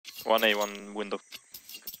One A, one window.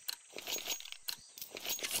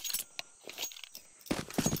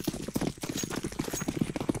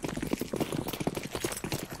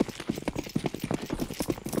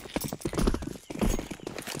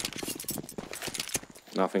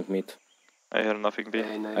 Nothing mid. I hear nothing B.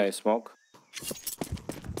 A smoke.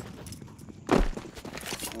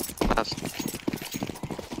 Pass.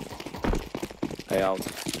 A out.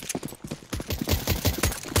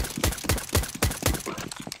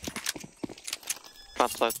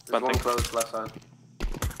 Plant side. There's one Planting. close left side.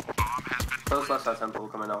 Close left side temple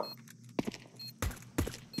coming out.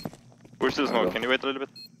 Where's the smoke? Can you wait a little bit?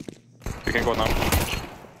 You can go now.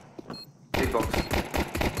 Big box.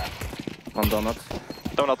 One donut.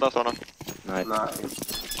 Donut, last donut. Nice. Nice.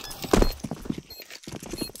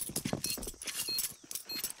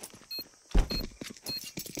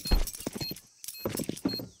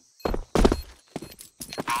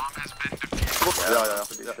 Yeah.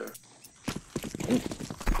 Pretty sure.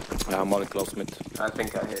 Yeah, I'm only close mid. I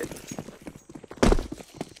think I hit.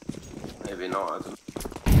 Maybe not, I don't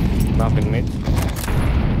know. Nothing mid.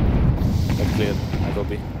 That's clear. I go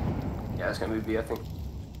B. Yeah, it's gonna be B, I think.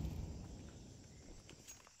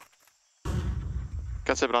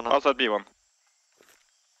 Kan se banana. Outside B1.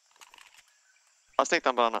 I'll take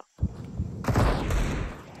down banana.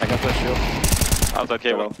 I can flash you. Outside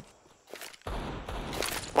K1.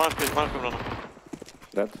 One banana.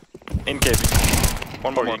 Dead. In cave.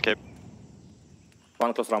 One more in cave.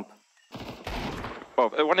 One close ramp. Oh,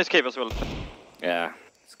 one is cave as well. Yeah,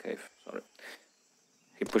 it's cave. Sorry.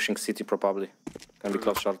 He pushing city probably. Can be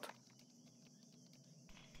close short.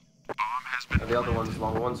 And the other one's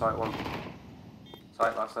long. One side, one.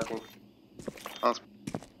 Side last, I think. Well,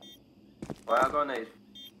 Well, I'll go nade.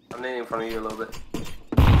 I'm nading in front of you a little bit.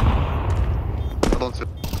 I don't see.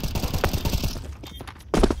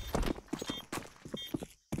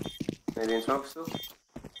 Maybe in smoke still?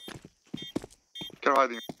 Care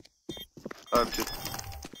hiding. I'm kid.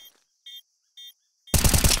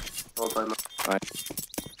 Well played, man. Nice.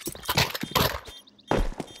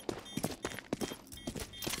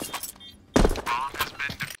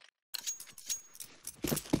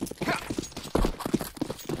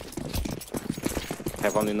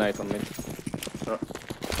 Have only night on mid.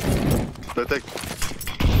 They take.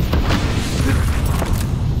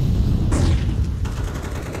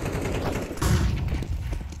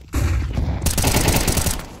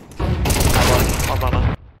 One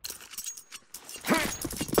banana.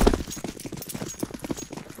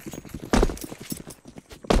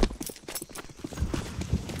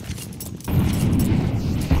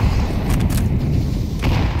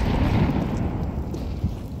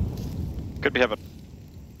 Could be heaven.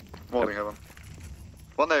 Morning heaven.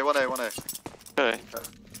 1A. Okay.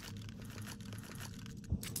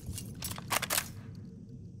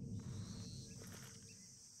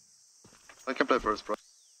 I can play first, bro.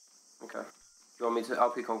 Okay. You want me to? I'll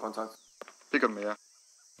pick on contact. Pick on me, yeah.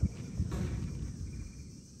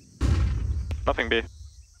 Nothing B.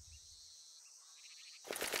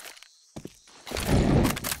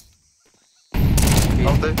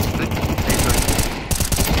 Out there, pick.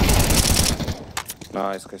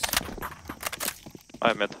 Nice, guys. I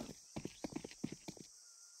have mid.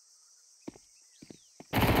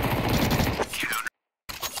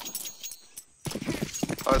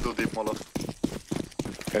 I do deep molotov.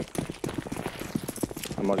 Okay.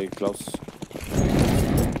 I'm already close.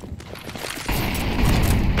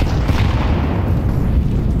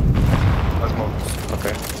 I smoke.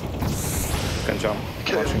 Okay. You can jump.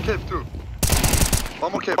 Watching. Cave too.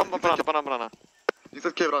 One more cave. Banana. You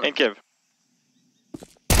said cave running. In cave.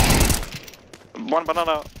 One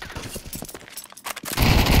banana.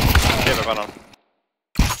 Cave a banana.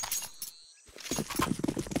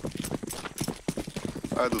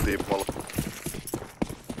 I do deep molotov.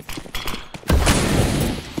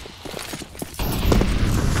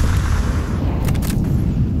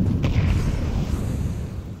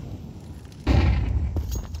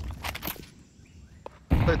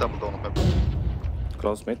 Play double down on him.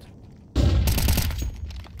 Close mid.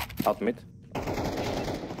 Out mid.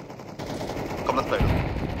 Come, let's play this.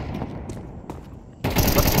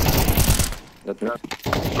 That mid.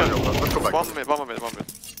 Let's go back. One mid.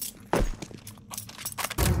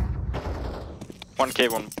 One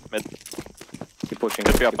cave, one mid. Keep pushing.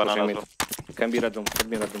 Could be up Keep pushing banana mid. as well. Can be red room. Can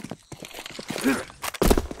be red room.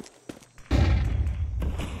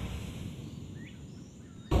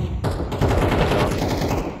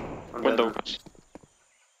 Window.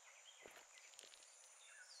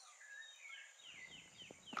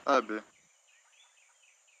 Abby.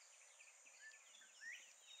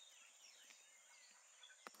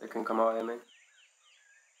 They can come out here, mate.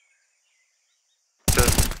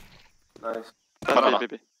 Nice. Banana.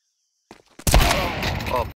 BB.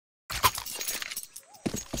 Oh.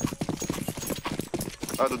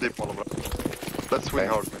 I do deep molly, bro. Let's swing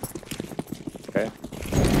Okay. hard, man. Okay.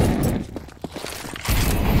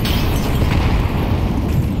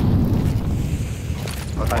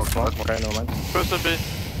 Nice smoke. Okay, no mind. First dead B.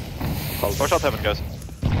 Hold. Watch out heaven, guys.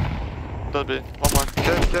 Dead B. One more.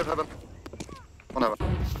 Cave heaven. One heaven.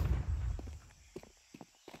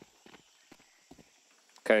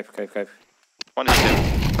 Cave. One is cave.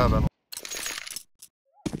 Heaven.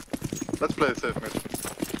 Let's play it safe, mid.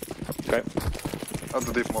 Okay. I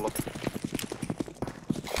do deep molly.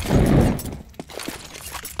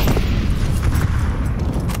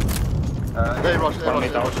 Hey, rush. One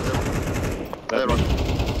mid out. Hey, rush.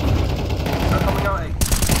 Coming out, A.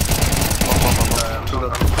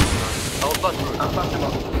 I was back, bro. I'm flashing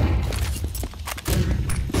up.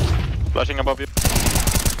 Flashing above you.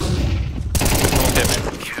 Okay, man.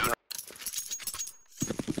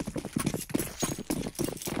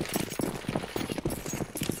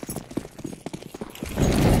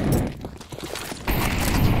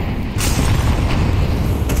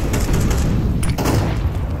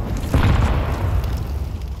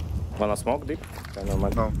 Wanna smoke deep? Okay, no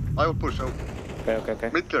mind. No, I will push. Okay.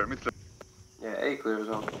 Mid clear. Yeah, A clear as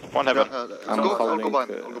well. One heaven. I'm I'll go following, bind.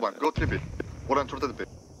 Go 3B. Or enter the B.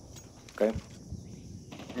 Okay.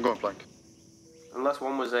 I'm going flank. Unless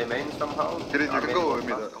one was A main somehow. You can go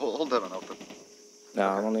mid. Hold heaven out there.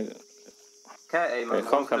 Yeah, I'm only... Okay, A main.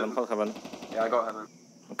 Okay, hold heaven. Yeah, I got heaven.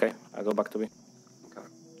 Okay, I go back to B. Okay.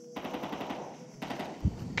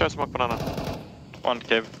 Go smoke banana. One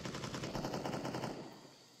cave.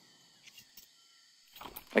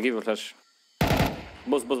 I give you a flash.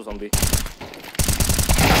 Boost on B.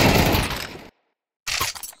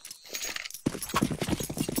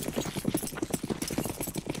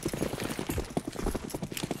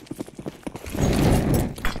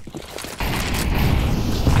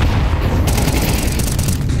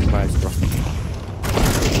 Nice, bro.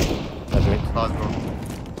 That's it. Nice, bro.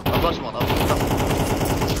 I'm flashing one. I'm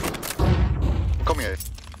coming A.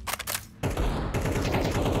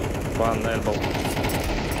 One elbow.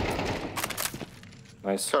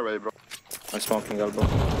 Nice. Carry A, bro. I'm smoking elbow.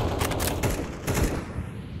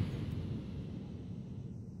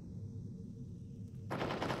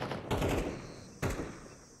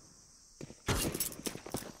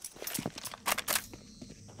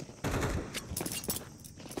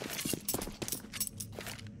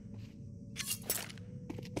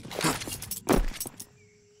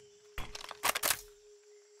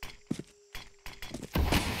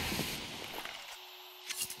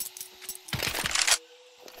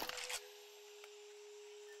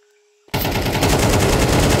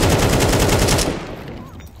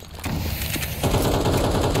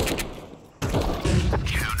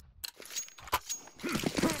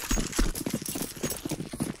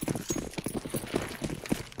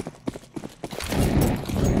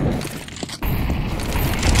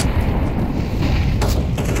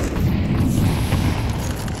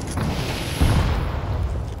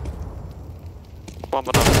 One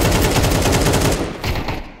banana.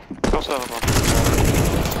 Crosshair one.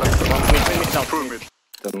 Mid down. Prove mid.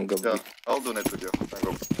 Doesn't go Yeah, big. I'll donate with you. I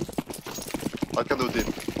go. I can do deep.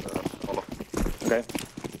 All Okay.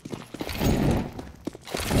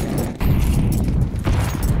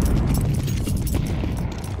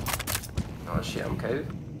 Oh shit, I'm cave.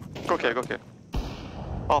 Go cave.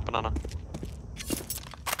 Half banana.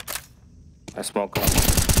 I smoke.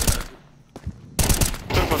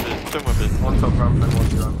 Two more B. One top ramp and one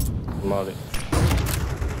down. Molly.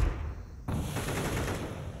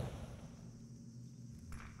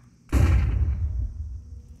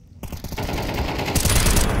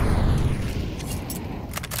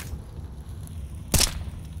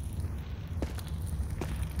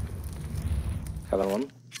 Heaven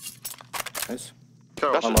one. Nice.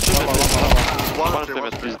 Carry That's One it. more.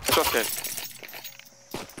 One is please. It's okay.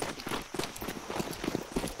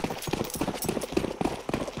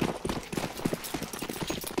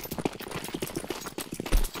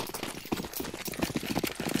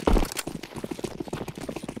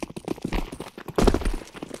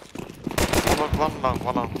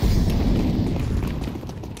 One long.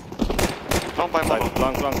 Long by Side.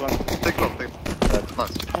 long. Long. Take long.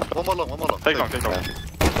 Nice. One more long. Take long.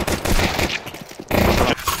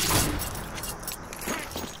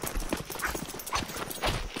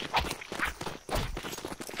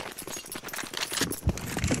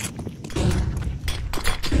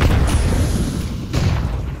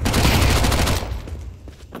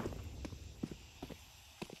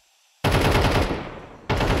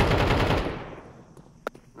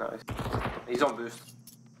 Nice. He's on boost.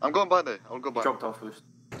 I'm going behind A. I'll go behind. Dropped off first.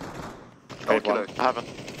 I'll Cave kill one. A. I haven't.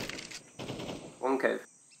 One cave.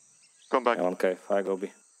 Come back. Yeah, one cave. I go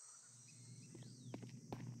B.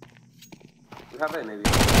 We have A maybe.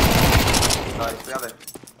 Nice, we have it.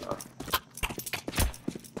 Oh.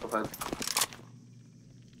 Go ahead.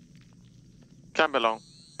 Can be long.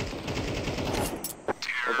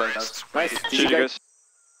 Okay, guys. Nice. GG guys.